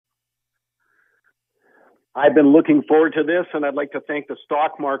I've been looking forward to this, and I'd like to thank the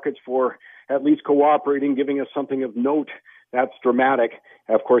stock markets for at least cooperating, giving us something of note. That's dramatic.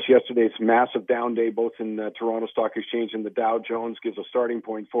 Of course, yesterday's massive down day, both in the Toronto Stock Exchange and the Dow Jones, gives a starting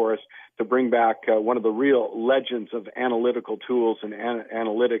point for us to bring back one of the real legends of analytical tools and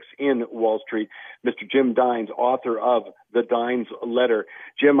analytics in Wall Street, Mr. Jim Dines, author of The Dines Letter.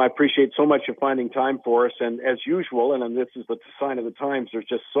 Jim, I appreciate so much you finding time for us. And as usual, and this is the sign of the times, there's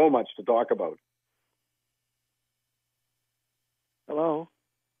just so much to talk about. Hello.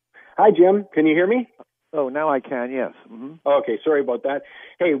 Hi, Jim. Can you hear me? Oh, now I can, yes. Mm-hmm. Okay, sorry about that.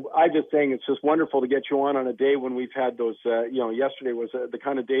 Hey, I'm just saying it's just wonderful to get you on a day when we've had those, yesterday was the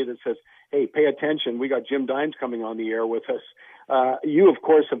kind of day that says, hey, pay attention. We got Jim Dines coming on the air with us. You, of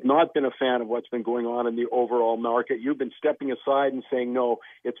course, have not been a fan of what's been going on in the overall market. You've been stepping aside and saying, no,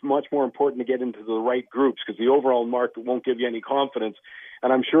 it's much more important to get into the right groups because the overall market won't give you any confidence.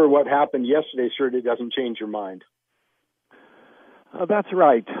 And I'm sure what happened yesterday certainly doesn't change your mind. That's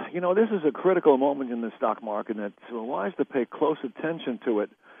right. This is a critical moment in the stock market, and it's wise to pay close attention to it.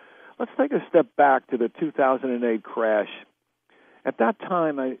 Let's take a step back to the 2008 crash. At that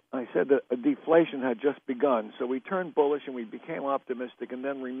time, I said that a deflation had just begun, so we turned bullish and we became optimistic and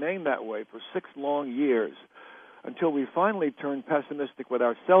then remained that way for 6 long years until we finally turned pessimistic with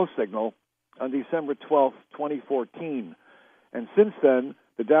our sell signal on December 12th, 2014. And since then,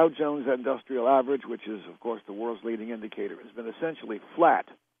 the Dow Jones Industrial Average, which is, of course, the world's leading indicator, has been essentially flat,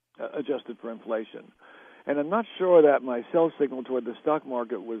 adjusted for inflation. And I'm not sure that my sell signal toward the stock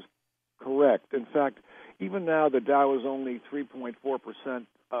market was correct. In fact, even now, the Dow is only 3.4%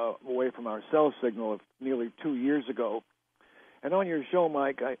 away from our sell signal of nearly 2 years ago. And on your show,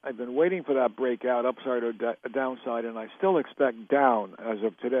 Mike, I've been waiting for that breakout, upside or downside, and I still expect down as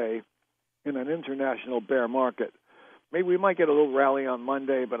of today in an international bear market. Maybe we might get a little rally on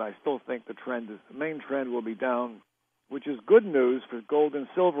Monday, but I still think the main trend will be down, which is good news for gold and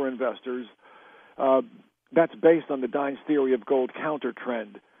silver investors. That's based on the Dines theory of gold counter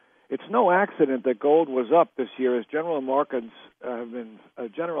trend. It's no accident that gold was up this year as general markets have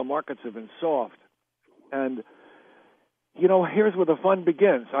been soft. And here's where the fun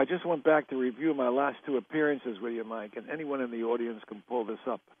begins. I just went back to review my last 2 appearances with you, Mike, and anyone in the audience can pull this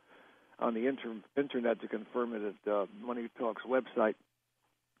up on the internet to confirm it at Moneytalks website.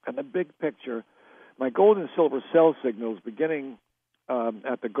 And the big picture, my gold and silver sell signals beginning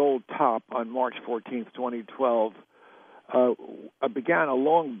at the gold top on March 14th, 2012, began a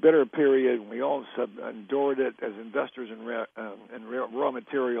long bitter period. We all endured it as investors in raw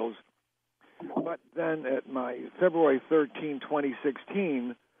materials. But then at my February 13,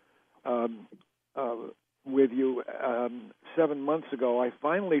 2016, with you 7 months ago, I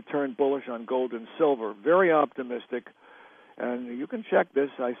finally turned bullish on gold and silver, very optimistic. And you can check this.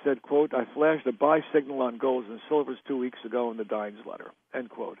 I said, quote, I flashed a buy signal on gold and silvers 2 weeks ago in the Dines letter,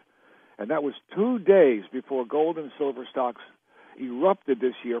 end quote. And that was 2 days before gold and silver stocks erupted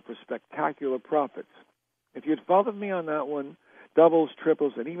this year for spectacular profits. If you'd followed me on that one, doubles,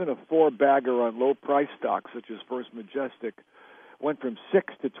 triples, and even a 4-bagger on low-price stocks such as First Majestic went from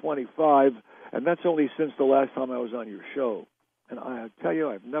 6 to 25, and that's only since the last time I was on your show. And I tell you,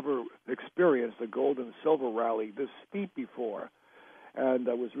 I've never experienced a gold and silver rally this steep before, and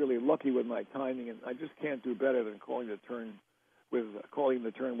I was really lucky with my timing, and I just can't do better than calling the turn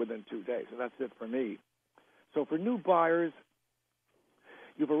within 2 days, and that's it for me. So for new buyers,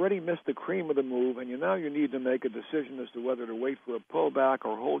 you've already missed the cream of the move, and now you need to make a decision as to whether to wait for a pullback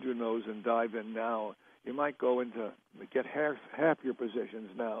or hold your nose and dive in now. You might go into get half your positions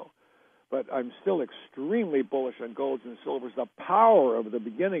now. But I'm still extremely bullish on golds and silvers. The power of the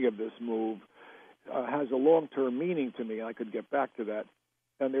beginning of this move has a long-term meaning to me. I could get back to that.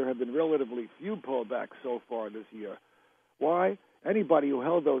 And there have been relatively few pullbacks so far this year. Why? Anybody who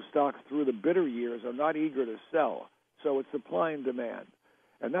held those stocks through the bitter years are not eager to sell. So it's supply and demand.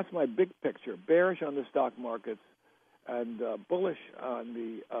 And that's my big picture. Bearish on the stock markets and bullish on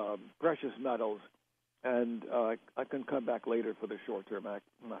the precious metals. And I can come back later for the short-term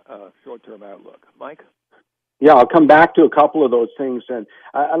outlook. Mike? Yeah, I'll come back to a couple of those things. And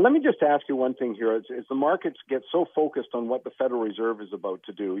let me just ask you one thing here. As the markets get so focused on what the Federal Reserve is about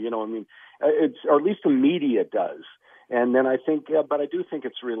to do, or at least the media does. And then I think, but I do think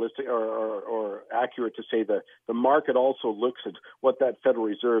it's realistic or accurate to say that the market also looks at what that Federal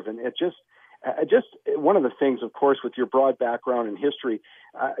Reserve, and it just one of the things, of course, with your broad background in history,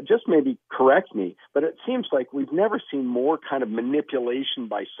 just maybe correct me, but it seems like we've never seen more kind of manipulation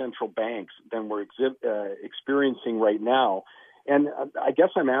by central banks than we're experiencing right now. And I guess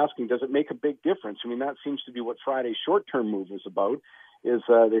I'm asking, does it make a big difference? I mean, that seems to be what Friday's short-term move is about, is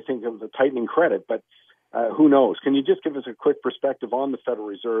they think of the tightening credit. But who knows? Can you just give us a quick perspective on the Federal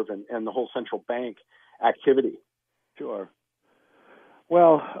Reserve and the whole central bank activity? Sure.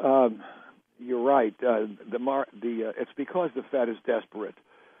 Well, you're right. It's because the Fed is desperate.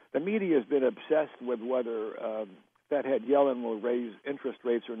 The media has been obsessed with whether Fed head Yellen will raise interest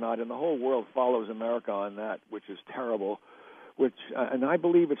rates or not, and the whole world follows America on that, which is terrible. And I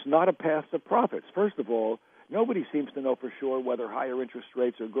believe it's not a path to profits. First of all, nobody seems to know for sure whether higher interest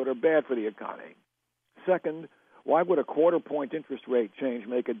rates are good or bad for the economy. Second, why would a quarter-point interest rate change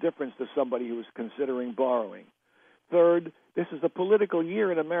make a difference to somebody who is considering borrowing? Third, this is a political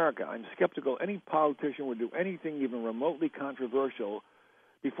year in America. I'm skeptical any politician would do anything even remotely controversial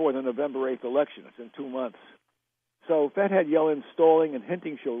before the November 8th election. It's in 2 months. So Fed head Yellen stalling and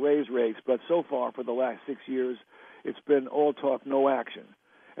hinting she'll raise rates, but so far for the last 6 years, it's been all talk, no action.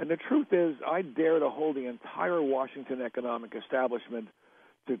 And the truth is, I dare to hold the entire Washington economic establishment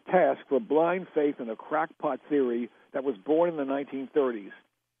to task for blind faith in a crackpot theory that was born in the 1930s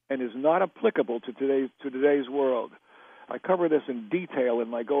and is not applicable to today's world. I cover this in detail in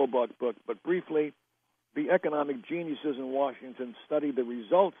my Go Buck book, but briefly, the economic geniuses in Washington studied the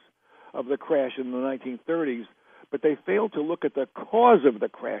results of the crash in the 1930s, but they failed to look at the cause of the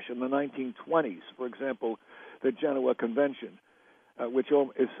crash in the 1920s. For example, the Genoa Convention, which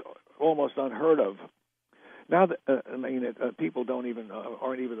is almost unheard of. Now, people aren't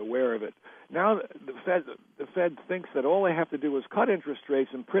even aware of it. Now, the Fed thinks that all they have to do is cut interest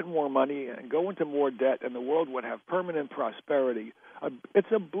rates and print more money and go into more debt, and the world would have permanent prosperity.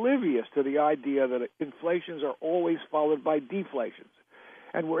 It's oblivious to the idea that inflations are always followed by deflations,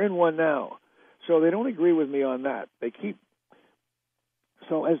 and we're in one now. So they don't agree with me on that.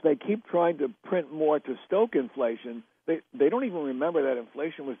 So as they keep trying to print more to stoke inflation, they don't even remember that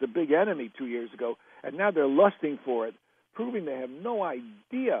inflation was the big enemy 2 years ago, and now they're lusting for it, proving they have no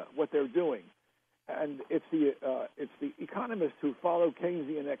idea what they're doing. And it's the economists who follow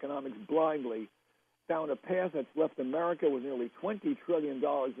Keynesian economics blindly down a path that's left America with nearly $20 trillion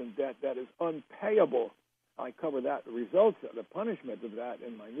in debt that is unpayable. I cover that, the results, the punishment of that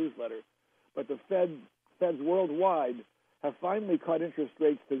in my newsletter. But the Feds worldwide have finally cut interest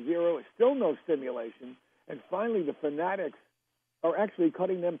rates to zero. Still no stimulation. And finally, the fanatics are actually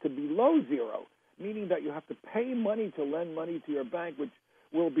cutting them to below zero, meaning that you have to pay money to lend money to your bank, which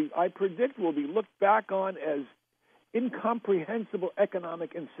I predict will be looked back on as incomprehensible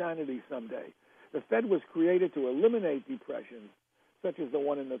economic insanity someday. The Fed was created to eliminate depressions, such as the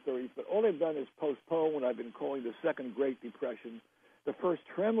one in the 30s, but all they've done is postpone what I've been calling the Second Great Depression, the first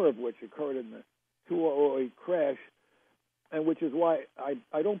tremor of which occurred in the 2008 crash, and which is why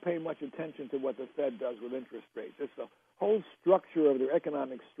I don't pay much attention to what the Fed does with interest rates. It's the whole structure of their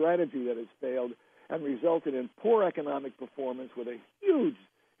economic strategy that has failed and resulted in poor economic performance with a huge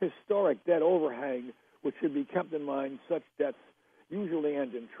historic debt overhang, which should be kept in mind. Such debts usually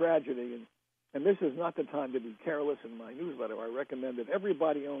end in tragedy, and this is not the time to be careless. In my newsletter, I recommend that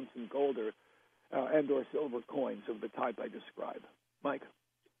everybody owns some gold or silver coins of the type I describe. Mike?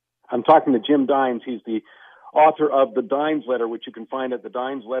 I'm talking to Jim Dines. He's the author of The Dines Letter, which you can find at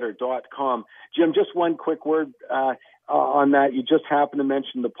thedinesletter.com. Jim, just one quick word on that. You just happened to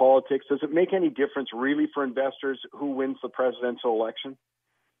mention the politics. Does it make any difference really for investors who wins the presidential election?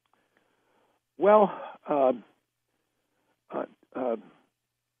 Well, I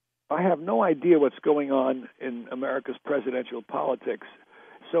have no idea what's going on in America's presidential politics.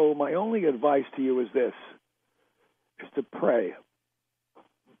 So my only advice to you is this, is to pray.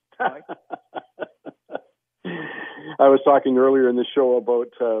 I was talking earlier in the show about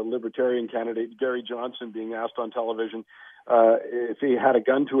Libertarian candidate Gary Johnson being asked on television if he had a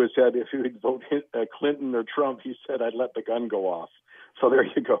gun to his head, if he would vote Clinton or Trump. He said, "I'd let the gun go off." So there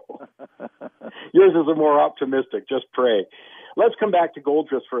you go. Yours is a more optimistic, just pray. Let's come back to gold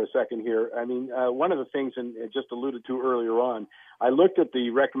just for a second here. I mean, one of the things, and it just alluded to earlier on, I looked at the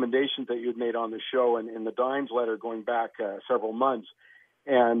recommendations that you'd made on the show and in the Dines letter going back several months.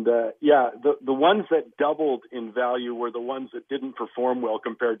 And, the ones that doubled in value were the ones that didn't perform well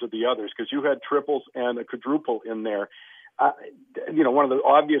compared to the others, because you had triples and a quadruple in there. One of the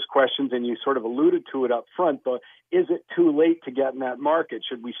obvious questions, and you sort of alluded to it up front, but is it too late to get in that market?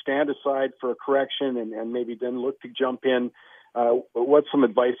 Should we stand aside for a correction and maybe then look to jump in? What's some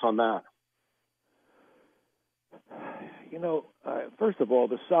advice on that? First of all,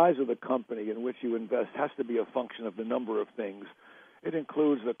 the size of the company in which you invest has to be a function of the number of things. It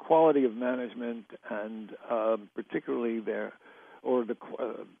includes the quality of management and particularly the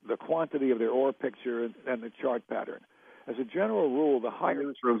quantity of their ore picture and the chart pattern. As a general rule, the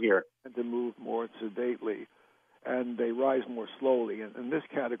higher room here tend to move more sedately, and they rise more slowly. And in this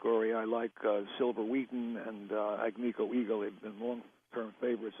category, I like Silver Wheaton and Agnico Eagle. They've been long-term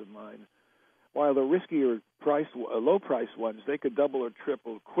favorites of mine. While the riskier low-priced ones, they could double or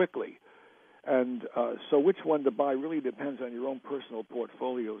triple quickly. And so which one to buy really depends on your own personal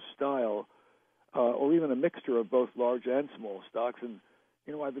portfolio style, or even a mixture of both large and small stocks. And,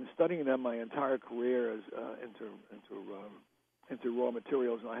 I've been studying them my entire career as into raw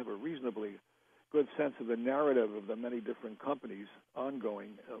materials, and I have a reasonably good sense of the narrative of the many different companies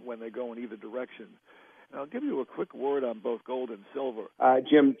ongoing when they go in either direction. And I'll give you a quick word on both gold and silver.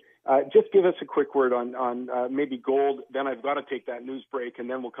 Jim, just give us a quick word on maybe gold. Then I've got to take that news break, and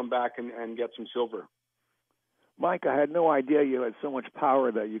then we'll come back and get some silver. Mike, I had no idea you had so much power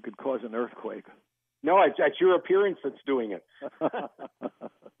that you could cause an earthquake. No, it's your appearance that's doing it.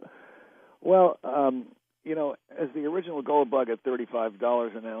 Well, as the original gold bug at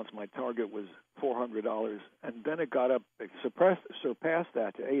 $35 an ounce, my target was $400, and then it surpassed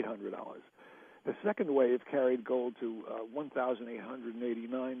that to $800. The second wave carried gold to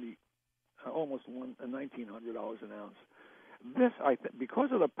 $1,889, almost $1,900 an ounce. This,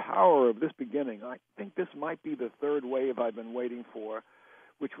 because of the power of this beginning, I think this might be the third wave I've been waiting for,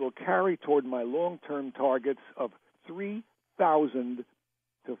 which will carry toward my long-term targets of $3,000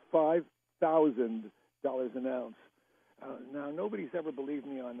 to $5,000 an ounce. Now, nobody's ever believed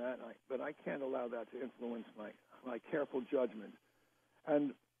me on that, but I can't allow that to influence my careful judgment.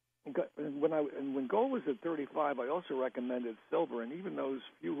 And when gold was at 35, I also recommended silver, and even those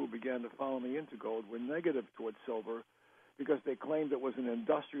few who began to follow me into gold were negative towards silver because they claimed it was an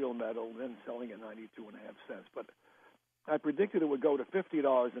industrial metal, then selling at 92.5 cents. But I predicted it would go to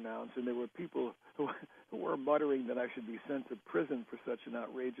 $50 an ounce, and there were people who were muttering that I should be sent to prison for such an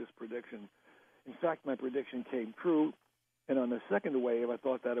outrageous prediction. In fact, my prediction came true, and on the second wave, I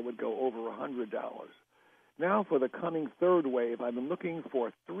thought that it would go over $100. Now, for the coming third wave, I've been looking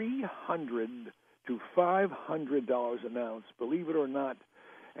for $300 to $500 an ounce, believe it or not.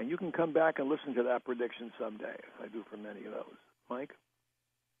 And you can come back and listen to that prediction someday, as I do for many of those. Mike?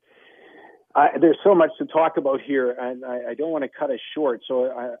 There's so much to talk about here, and I don't want to cut us short,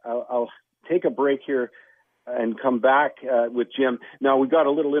 so I'll take a break here and come back with Jim. Now, we got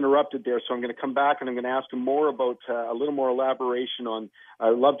a little interrupted there, so I'm going to come back and I'm going to ask him more about a little more elaboration on,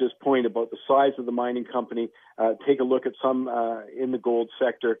 I loved his point about the size of the mining company, take a look at some in the gold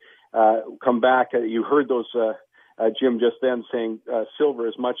sector, come back. You heard those, Jim, just then saying silver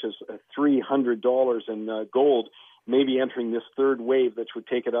as much as $300 in gold, maybe entering this third wave that would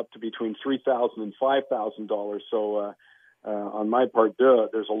take it up to between $3,000 and $5,000. So, on my part,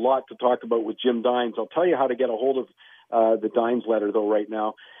 there's a lot to talk about with Jim Dines. I'll tell you how to get a hold of the Dines letter, though, right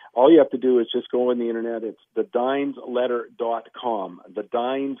now. All you have to do is just go on the internet. It's thedinesletter.com.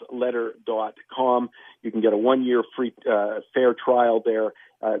 Thedinesletter.com. You can get a 1-year free fair trial there.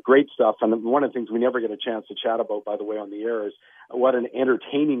 Great stuff. And one of the things we never get a chance to chat about, by the way, on the air is what an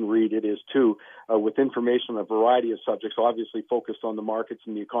entertaining read it is, too, with information on a variety of subjects, obviously focused on the markets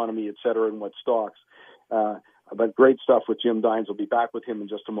and the economy, et cetera, and what stocks. But great stuff with Jim Dines. We'll be back with him in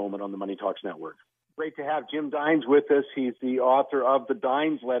just a moment on the Money Talks Network. Great to have Jim Dines with us. He's the author of the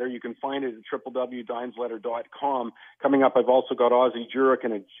Dines Letter. You can find it at www.dinesletter.com. Coming up, I've also got Aussie Jurek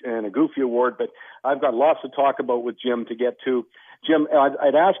and a Goofy Award, but I've got lots to talk about with Jim to get to. Jim,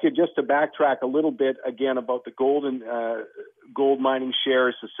 I'd ask you just to backtrack a little bit again about the gold mining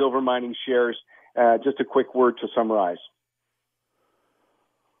shares, the silver mining shares. Just a quick word to summarize.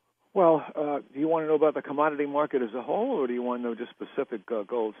 Well, do you want to know about the commodity market as a whole, or do you want to know just specific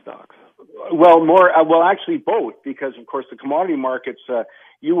gold stocks? Well, actually both, because, of course, the commodity markets,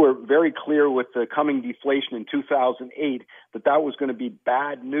 you were very clear with the coming deflation in 2008 that was going to be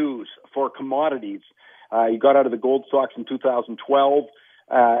bad news for commodities. You got out of the gold stocks in 2012.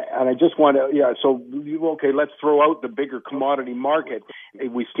 And I just want to, let's throw out the bigger commodity market.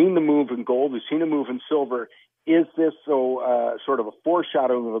 We've seen the move in gold. We've seen a move in silver. Is this sort of a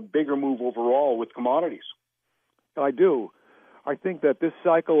foreshadowing of a bigger move overall with commodities? I do. I think that this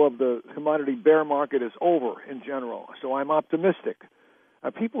cycle of the commodity bear market is over in general, so I'm optimistic.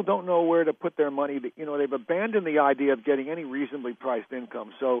 People don't know where to put their money. They've abandoned the idea of getting any reasonably priced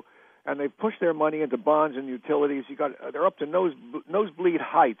income, and they've pushed their money into bonds and utilities. They're up to nosebleed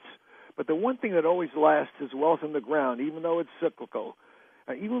heights. But the one thing that always lasts is wealth in the ground, even though it's cyclical.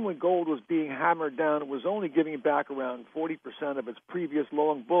 Even when gold was being hammered down, it was only giving back around 40% of its previous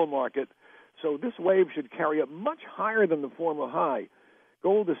long bull market. So this wave should carry up much higher than the former high.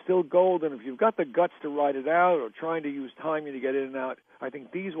 Gold is still gold, and if you've got the guts to ride it out or trying to use timing to get in and out, I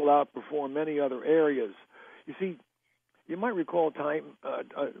think these will outperform many other areas. You see, You might recall the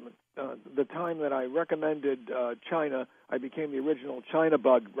time that I recommended China. I became the original China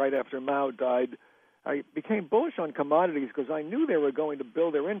bug right after Mao died. I became bullish on commodities because I knew they were going to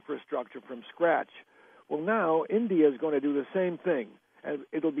build their infrastructure from scratch. Well, now India is going to do the same thing, and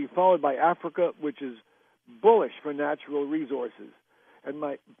it'll be followed by Africa, which is bullish for natural resources. And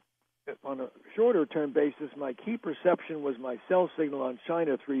on a shorter-term basis, my key perception was my sell signal on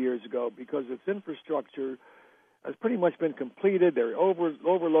China 3 years ago because its infrastructure has pretty much been completed. They're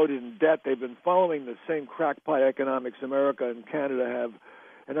overloaded in debt. They've been following the same crackpot economics America and Canada have,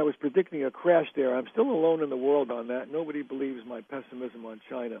 and I was predicting a crash there. I'm still alone in the world on that. Nobody believes my pessimism on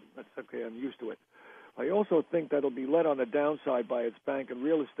China. That's okay. I'm used to it. I also think that it'll be led on the downside by its bank and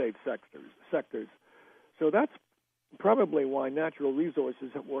real estate sectors. So that's probably why natural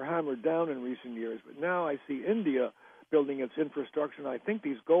resources were hammered down in recent years. But now I see India building its infrastructure, and I think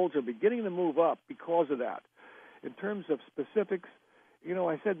these golds are beginning to move up because of that. In terms of specifics,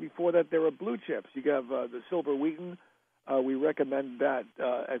 I said before that there are blue chips. You have the silver wheaten. We recommend that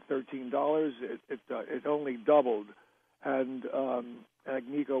at $13. It only doubled, and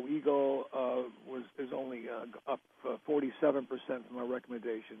Agnico Eagle is only up 47% from our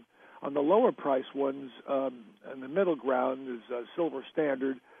recommendation. On the lower price ones, and the middle ground is Silver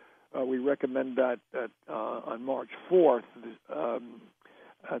Standard. We recommend that on March 4th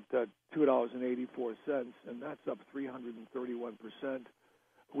at $2.84, and that's up 331%.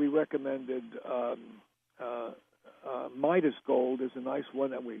 We recommended Midas Gold is a nice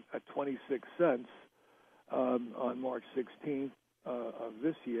one at 26 cents on March 16th of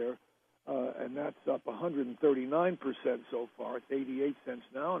this year, and that's up 139% so far. It's 88 cents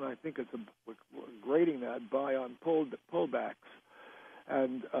now, and I think we're grading that buy on pullbacks.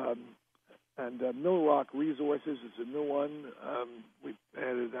 And Mill Rock Resources is a new one. We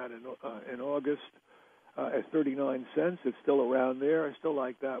added that in August at 39 cents. It's still around there. I still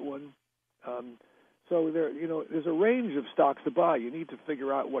like that one. So there's a range of stocks to buy. You need to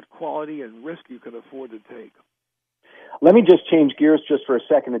figure out what quality and risk you can afford to take. Let me just change gears just for a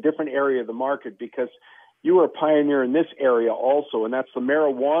second, a different area of the market, because you are a pioneer in this area also, and that's the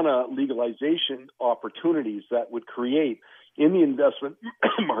marijuana legalization opportunities that would create in the investment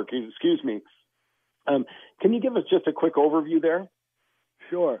market. Excuse me. Can you give us just a quick overview there?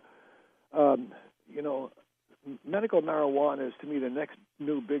 Sure. Medical marijuana is, to me, the next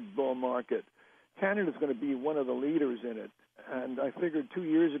new big bull market. Canada is going to be one of the leaders in it. And I figured 2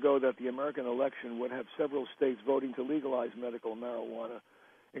 years ago that the American election would have several states voting to legalize medical marijuana,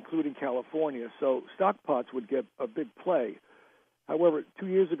 including California. So stockpots would get a big play. However, 2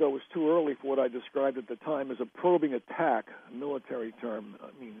 years ago was too early for what I described at the time as a probing attack, a military term,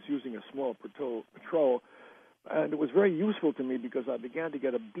 means using a small patrol. And it was very useful to me because I began to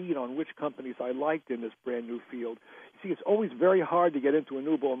get a bead on which companies I liked in this brand new field. You see, it's always very hard to get into a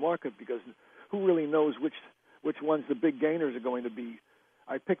new bull market because who really knows which ones the big gainers are going to be.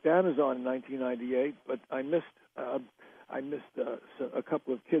 I picked Amazon in 1998, but I missed a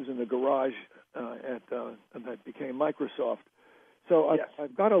couple of kids in the garage that became Microsoft. So yes.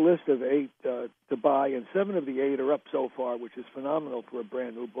 I've got a list of 8 to buy, and 7 of the 8 are up so far, which is phenomenal for a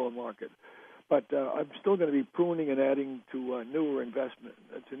brand new bull market. But I'm still going to be pruning and adding to newer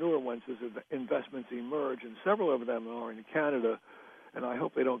ones as investments emerge, and several of them are in Canada, and I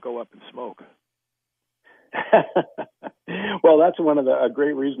hope they don't go up in smoke. Well, that's one of a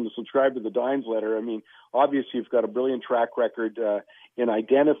great reason to subscribe to the Dines letter. I mean, obviously, you've got a brilliant track record in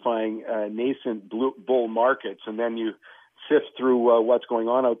identifying nascent bull markets, and then you sift through what's going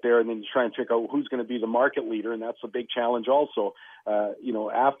on out there, and then you try and figure out who's going to be the market leader, and that's a big challenge also,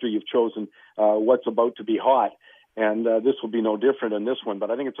 after you've chosen what's about to be hot. And this will be no different in this one. But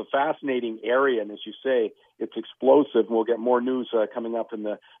I think it's a fascinating area, and as you say, it's explosive, and we'll get more news coming up in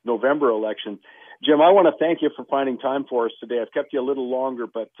the November election. Jim, I want to thank you for finding time for us today. I've kept you a little longer,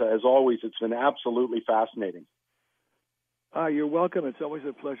 but as always, it's been absolutely fascinating. You're welcome. It's always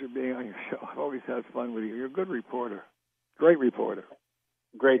a pleasure being on your show. I've always had fun with you. You're a good reporter. Great reporter.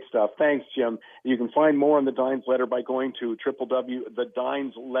 Great stuff. Thanks, Jim. You can find more on the Dines letter by going to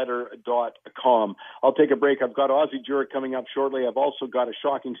www.thedinesletter.com. I'll take a break. I've got Ozzie Jurek coming up shortly. I've also got a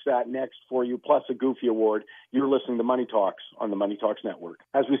shocking stat next for you, plus a goofy award. You're listening to Money Talks on the Money Talks Network.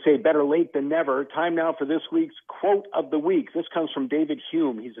 As we say, better late than never. Time now for this week's quote of the week. This comes from David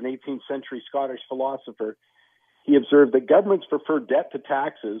Hume. He's an 18th century Scottish philosopher. He observed that governments prefer debt to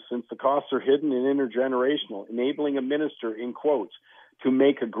taxes since the costs are hidden and intergenerational, enabling a minister, in quotes, to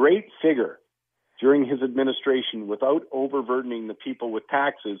make a great figure during his administration without overburdening the people with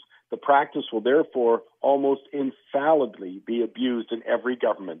taxes. The practice will therefore almost infallibly be abused in every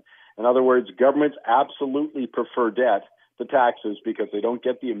government. In other words, governments absolutely prefer debt to taxes because they don't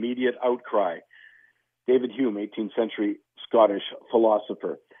get the immediate outcry. David Hume, 18th century Scottish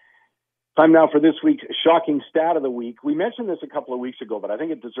philosopher. Time now for this week's shocking stat of the week. We mentioned this a couple of weeks ago, but I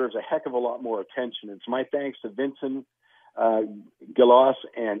think it deserves a heck of a lot more attention. It's my thanks to Vincent Galas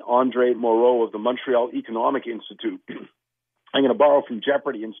and Andre Moreau of the Montreal Economic Institute. I'm going to borrow from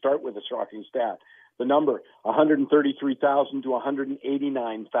Jeopardy and start with a shocking stat. The number, 133,000 to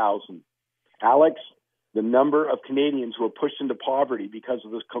 189,000. Alex, the number of Canadians who are pushed into poverty because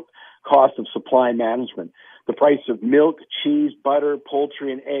of the cost of supply management. The price of milk, cheese, butter,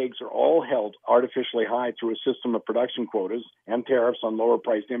 poultry, and eggs are all held artificially high through a system of production quotas and tariffs on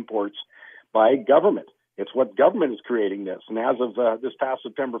lower-priced imports by government. It's what government is creating this. And as of this past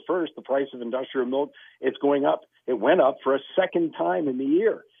September 1st, the price of industrial milk, it's going up. It went up for a second time in the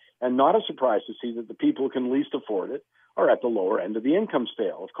year. And not a surprise to see that the people who can least afford it are at the lower end of the income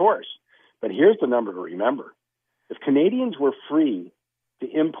scale, of course. But here's the number to remember. If Canadians were free to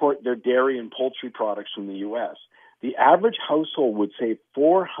import their dairy and poultry products from the U.S., the average household would save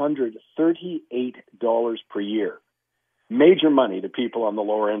 $438 per year. Major money to people on the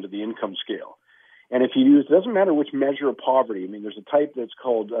lower end of the income scale. And if you use, it doesn't matter which measure of poverty. I mean, there's a type that's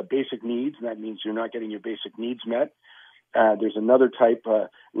called basic needs, and that means you're not getting your basic needs met. There's another type,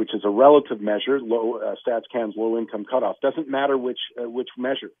 which is a relative measure, StatsCan's low-income cutoff. Doesn't matter which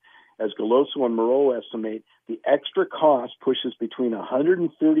measure. As Galoso and Moreau estimate, the extra cost pushes between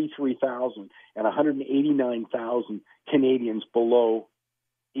 133,000 and 189,000 Canadians below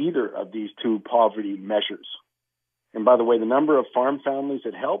either of these two poverty measures. And by the way, the number of farm families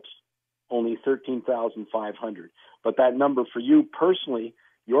it helps, only 13,500. But that number for you personally,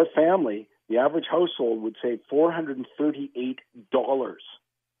 your family, the average household would save $438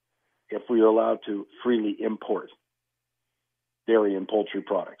 if we are allowed to freely import dairy and poultry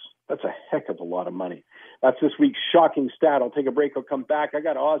products. That's a heck of a lot of money. That's this week's shocking stat. I'll take a break. I'll come back. I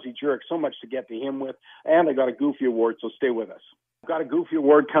got Ozzie Jurek, so much to get to him with, and I got a Goofy Award, so stay with us. I've got a Goofy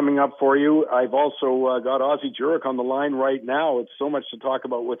Award coming up for you. I've also got Ozzie Jurek on the line right now. It's so much to talk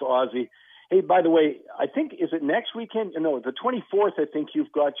about with Ozzie. Hey, by the way, I think, is it next weekend? No, the 24th, I think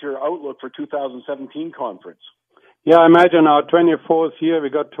you've got your Outlook for 2017 conference. Yeah, imagine our 24th year. We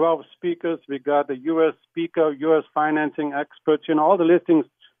got 12 speakers. We got a U.S. speaker, U.S. financing experts. You know, all the listings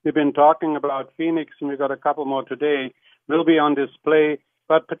we've been talking about, Phoenix, and we got a couple more today, will be on display.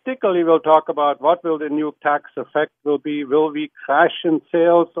 But particularly, we'll talk about what will the new tax effect will be. Will we crash in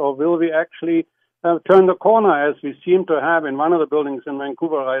sales, or will we actually turn the corner, as we seem to have in one of the buildings in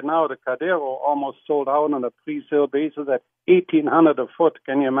Vancouver right now? The Cadero almost sold out on a pre-sale basis at $1,800 a foot.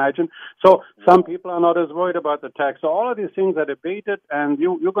 Can you imagine? So some people are not as worried about the tax. So all of these things are debated, and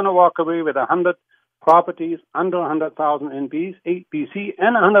you're going to walk away with 100 properties under 100,000 in BC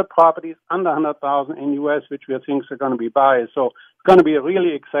and 100 properties under 100,000 in US, which we think are going to be buys. So it's going to be a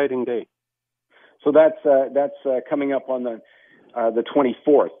really exciting day. So that's coming up on the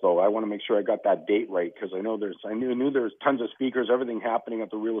 24th, though. I want to make sure I got that date right, because I knew there was tons of speakers, everything happening at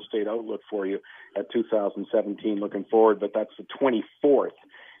the Real Estate Outlook for you at 2017. Looking forward, but that's the 24th.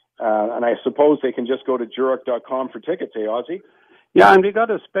 And I suppose they can just go to Jurek.com for tickets, hey, Ozzie? Yeah, and we got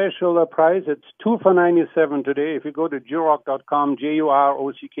a special price. It's $2 for $97 today. If you go to Jurok.com,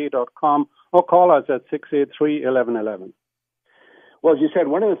 JUROCK.com, or call us at 683-1111. Well, as you said,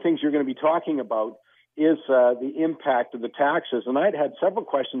 one of the things you're going to be talking about is the impact of the taxes. And I'd had several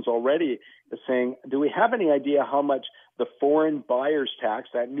questions already saying, do we have any idea how much the foreign buyers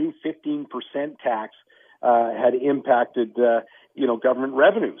tax, that new 15% tax, had impacted, government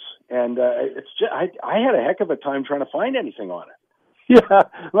revenues? And it's just, I had a heck of a time trying to find anything on it. Yeah,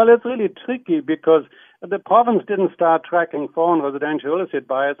 well, it's really tricky because the province didn't start tracking foreign residential real estate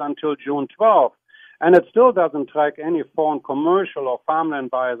buyers until June 12th. And it still doesn't track any foreign commercial or farmland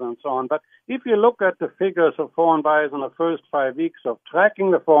buyers and so on. But if you look at the figures of foreign buyers in the first 5 weeks of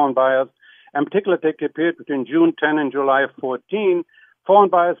tracking the foreign buyers, and particularly take a period between June 10 and July 14, foreign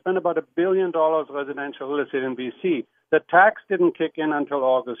buyers spent about $1 billion residential real estate in BC. The tax didn't kick in until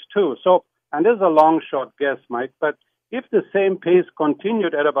August 2. So, and this is a long shot guess, Mike, but if the same pace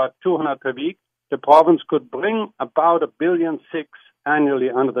continued at about 200 per week, the province could bring about $1.6 billion annually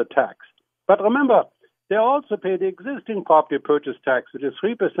under the tax. But remember, they also pay the existing property purchase tax, which is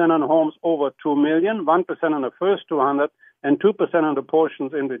 3% on homes over $2 million, 1% on the first 200, and 2% on the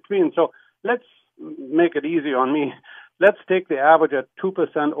portions in between. So let's make it easy on me. Let's take the average at 2%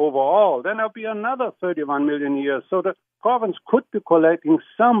 overall. Then there'll be another 31 million a year. So the province could be collecting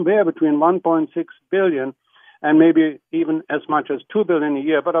somewhere between 1.6 billion and maybe even as much as 2 billion a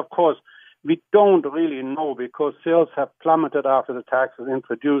year. But of course, we don't really know because sales have plummeted after the tax was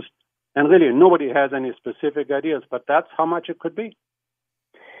introduced And really, nobody has any specific ideas, but that's how much it could be.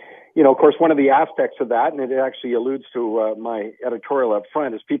 You know, of course, one of the aspects of that, and it actually alludes to my editorial up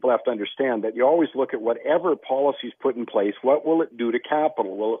front, is people have to understand that you always look at whatever policies put in place, what will it do to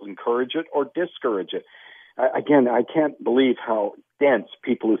capital? Will it encourage it or discourage it? Again, I can't believe how dense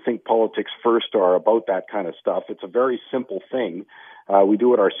people who think politics first are about that kind of stuff. It's a very simple thing. We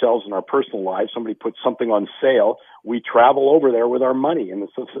do it ourselves in our personal lives. Somebody puts something on sale, we travel over there with our money, and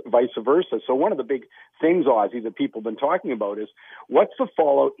it's vice versa. So one of the big things, Ozzy, that people have been talking about is what's the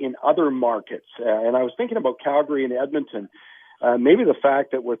fallout in other markets? And I was thinking about Calgary and Edmonton. Maybe the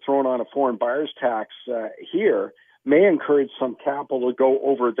fact that we're throwing on a foreign buyer's tax here may encourage some capital to go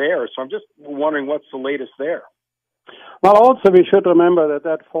over there. So I'm just wondering what's the latest there. Well, also we should remember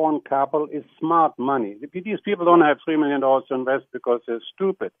that foreign capital is smart money. These people don't have $3 million to invest because they're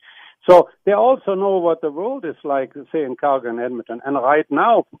stupid. So they also know what the world is like, say, in Calgary and Edmonton. And right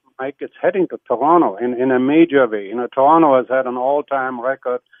now, Mike, it's heading to Toronto in a major way. You know, Toronto has had an all-time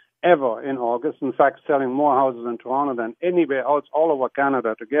record ever in August. In fact, selling more houses in Toronto than anywhere else all over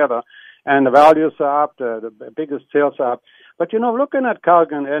Canada together. And the values are up, the biggest sales are up. But, you know, looking at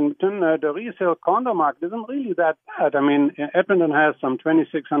Calgary and Edmonton, the resale condo market isn't really that bad. I mean, Edmonton has some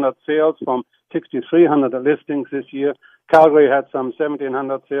 2,600 sales from 6,300 listings this year. Calgary had some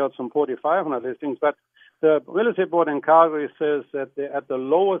 1,700 sales from 4,500 listings. But the real estate board in Calgary says that they're at the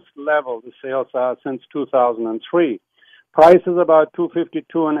lowest level the sales are since 2003. Price is about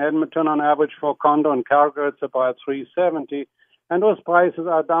 $252 in Edmonton on average for condo. In Calgary, it's about $370. And those prices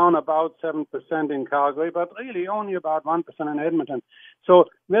are down about 7% in Calgary, but really only about 1% in Edmonton. So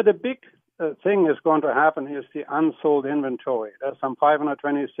where the big thing is going to happen is the unsold inventory. There's some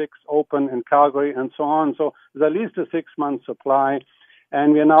 526 open in Calgary and so on. So there's at least a 6-month supply.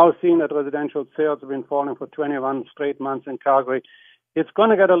 And we are now seeing that residential sales have been falling for 21 straight months in Calgary. It's going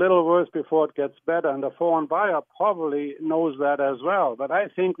to get a little worse before it gets better, and the foreign buyer probably knows that as well. But I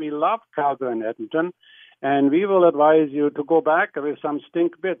think we love Calgary and Edmonton. And we will advise you to go back with some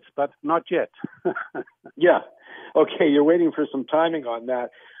stink bits, but not yet. Yeah. Okay, you're waiting for some timing on that.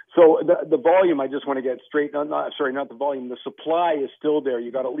 So the volume, I just want to get straight. Not the volume. The supply is still there.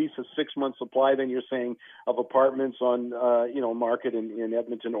 You got at least a 6-month supply. Then you're saying of apartments on market in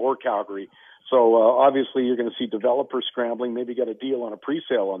Edmonton or Calgary. So obviously you're going to see developers scrambling, maybe get a deal on a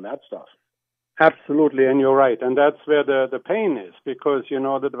pre-sale on that stuff. Absolutely, and you're right. And that's where the pain is, because, you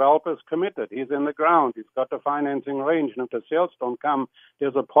know, the developer's committed. He's in the ground. He's got the financing range. And if the sales don't come,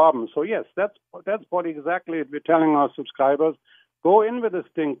 there's a problem. So, yes, that's what exactly we're telling our subscribers. Go in with a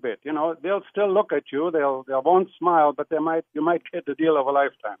stink bit. You know, they'll still look at you. They won't smile, but you might get the deal of a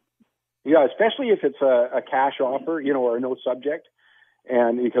lifetime. Yeah, especially if it's a cash offer, you know, or no subject.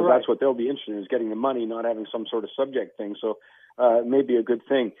 And because That's what they'll be interested in, is getting the money, not having some sort of subject thing. So maybe a good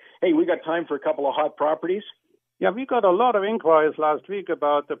thing. Hey, we got time for a couple of hot properties? Yeah, we got a lot of inquiries last week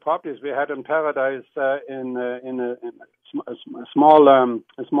about the properties we had in Paradise in a small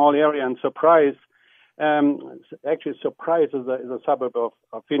area, and Surprise. Actually, Surprise is a suburb of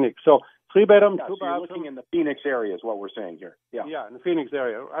Phoenix. So 3-bedroom, 2-bathroom. So you're looking in the Phoenix area is what we're saying here. Yeah, in the Phoenix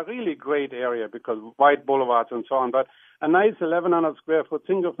area. A really great area because wide boulevards and so on. But a nice 1,100 square foot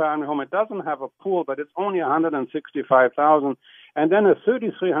single family home. It doesn't have a pool, but it's only $165,000. And then a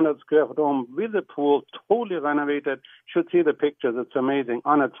 3,300 square foot home with a pool, totally renovated. Should see the pictures. It's amazing.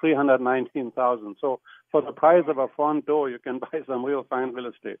 On at $319,000. So for the price of a front door, you can buy some real fine real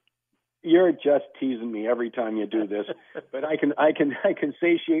estate. You're just teasing me every time you do this, but I can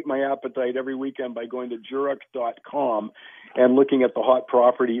satiate my appetite every weekend by going to Jurok.com and looking at the hot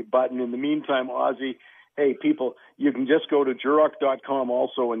property button. In the meantime, Ozzy, hey people, you can just go to Jurok.com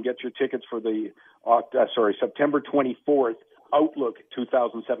also and get your tickets for the September 24th Outlook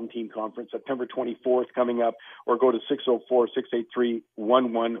 2017 conference, September 24th coming up, or go to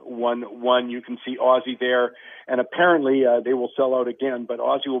 604-683-1111. You can see Ozzy there, and apparently they will sell out again, but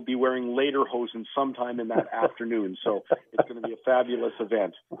Ozzy will be wearing lederhosen sometime in that afternoon, so it's going to be a fabulous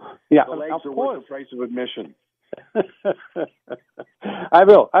event. Yeah, the legs are worth the price of admission. I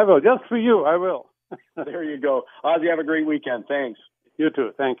will. Just for you, I will. There you go. Ozzy, have a great weekend. Thanks. You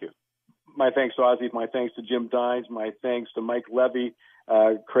too. Thank you. My thanks to Ozzy, my thanks to Jim Dines, my thanks to Mike Levy,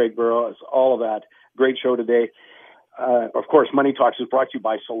 Craig Burrows, all of that. Great show today. Of course, Money Talks is brought to you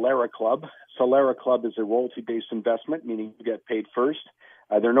by Solera Club. Solera Club is a royalty-based investment, meaning you get paid first.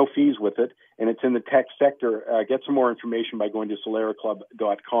 There are no fees with it, and it's in the tech sector. Get some more information by going to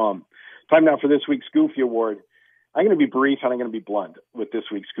soleraclub.com. Time now for this week's Goofy Award. I'm going to be brief and I'm going to be blunt with this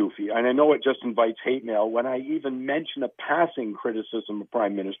week's Goofy. And I know it just invites hate mail when I even mention a passing criticism of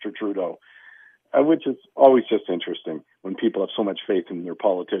Prime Minister Trudeau. which is always just interesting when people have so much faith in their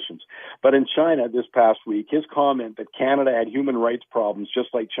politicians. But in China this past week, his comment that Canada had human rights problems just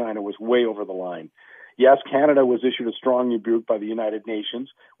like China was way over the line. Yes, Canada was issued a strong rebuke by the United Nations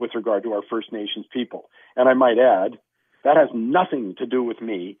with regard to our First Nations people. And I might add, that has nothing to do with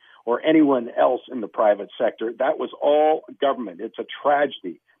me or anyone else in the private sector. That was all government. It's a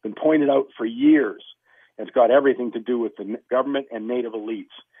tragedy. Been pointed out for years. It's got everything to do with the government and native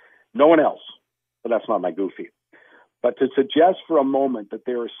elites. No one else. But that's not my goofy. But to suggest for a moment that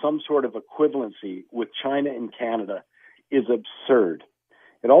there is some sort of equivalency with China and Canada is absurd.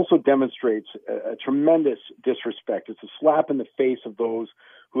 It also demonstrates a tremendous disrespect. It's a slap in the face of those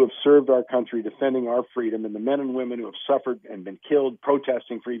who have served our country defending our freedom and the men and women who have suffered and been killed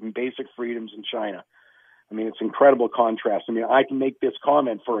protesting for even basic freedoms in China. I mean, it's incredible contrast. I mean, I can make this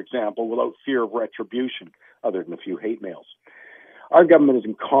comment, for example, without fear of retribution, other than a few hate mails. Our government is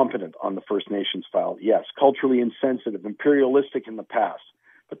incompetent on the First Nations file, yes, culturally insensitive, imperialistic in the past,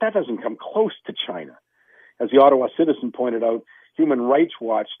 but that doesn't come close to China. As the Ottawa Citizen pointed out, Human Rights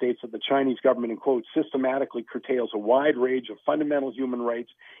Watch states that the Chinese government, in quotes, systematically curtails a wide range of fundamental human rights,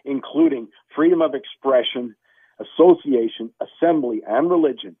 including freedom of expression, association, assembly, and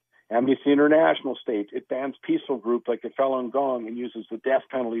religion. Amnesty International states it bans peaceful groups like the Falun Gong and uses the death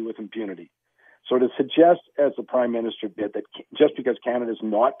penalty with impunity. So to suggest, as the Prime Minister did, that just because Canada is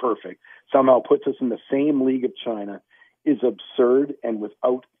not perfect somehow puts us in the same league of China is absurd and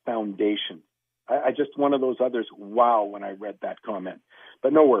without foundation. I just one of those others, wow, when I read that comment.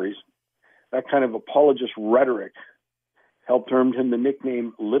 But no worries. That kind of apologist rhetoric helped earn him the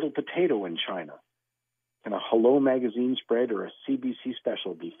nickname Little Potato in China. Can a Hello magazine spread or a CBC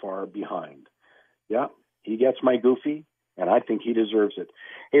special be far behind? Yeah, he gets my goofy, and I think he deserves it.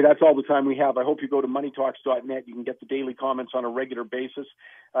 Hey, that's all the time we have. I hope you go to moneytalks.net. You can get the daily comments on a regular basis.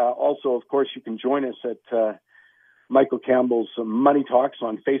 Also, of course, you can join us at Michael Campbell's Money Talks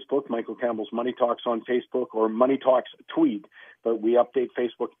on Facebook, Michael Campbell's Money Talks on Facebook, or Money Talks Tweet. But we update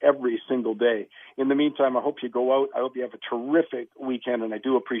Facebook every single day. In the meantime, I hope you go out. I hope you have a terrific weekend, and I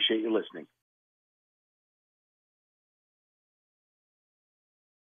do appreciate you listening.